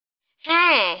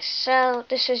Okay, so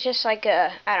this is just like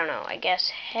a, I don't know, I guess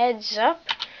heads up,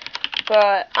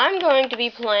 but I'm going to be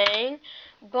playing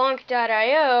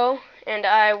Bonk.io, and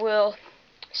I will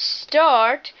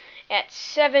start at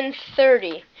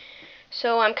 7:30.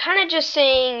 So I'm kind of just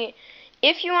saying,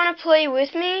 if you want to play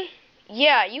with me,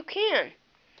 yeah, you can.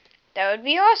 That would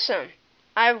be awesome.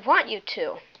 I want you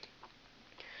to.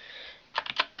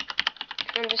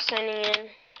 I'm just signing in.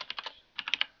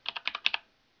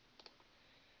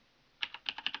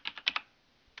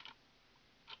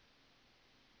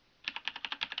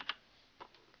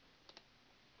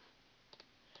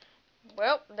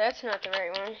 Well, that's not the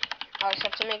right one. I'll just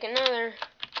have to make another.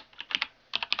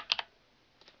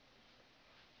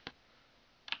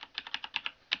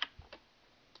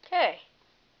 Okay.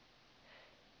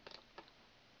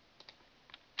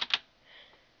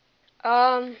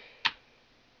 I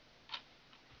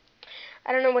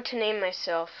don't know what to name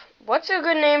myself. What's a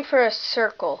good name for a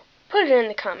circle? Put it in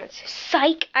the comments.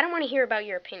 Psych! I don't want to hear about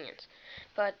your opinions.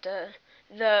 But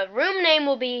the room name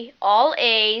will be all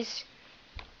A's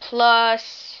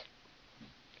plus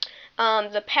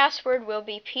the password will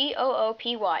be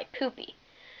POOPY, poopy.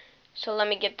 So let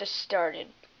me get this started.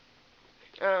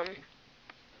 Okay,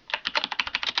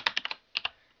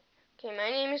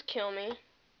 my name is Kill Me.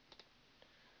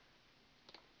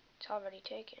 It's already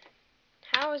taken.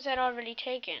 How is that already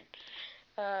taken?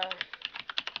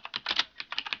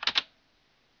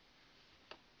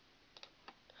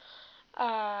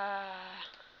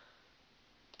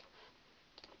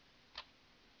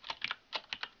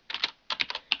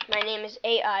 My name is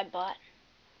AI Bot.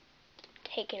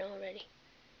 Taken already.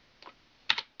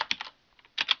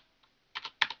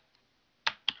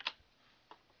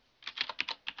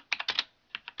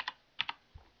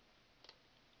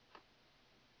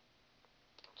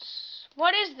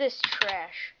 What is this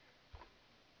trash?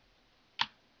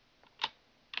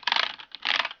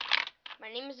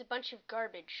 My name is a bunch of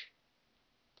garbage.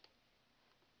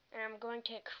 And I'm going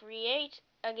to create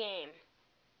a game.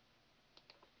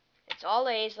 It's all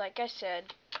A's, like I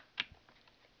said.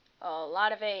 A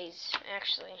lot of A's,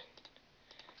 actually.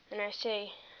 And I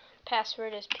say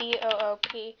password is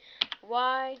POOPY,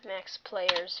 max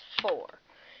players 4.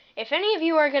 If any of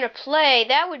you are going to play,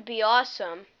 that would be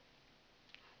awesome.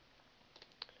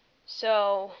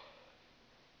 So,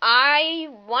 I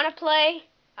want to play.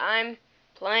 I'm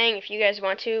playing. If you guys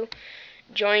want to,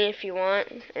 join if you want.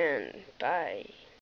 And bye.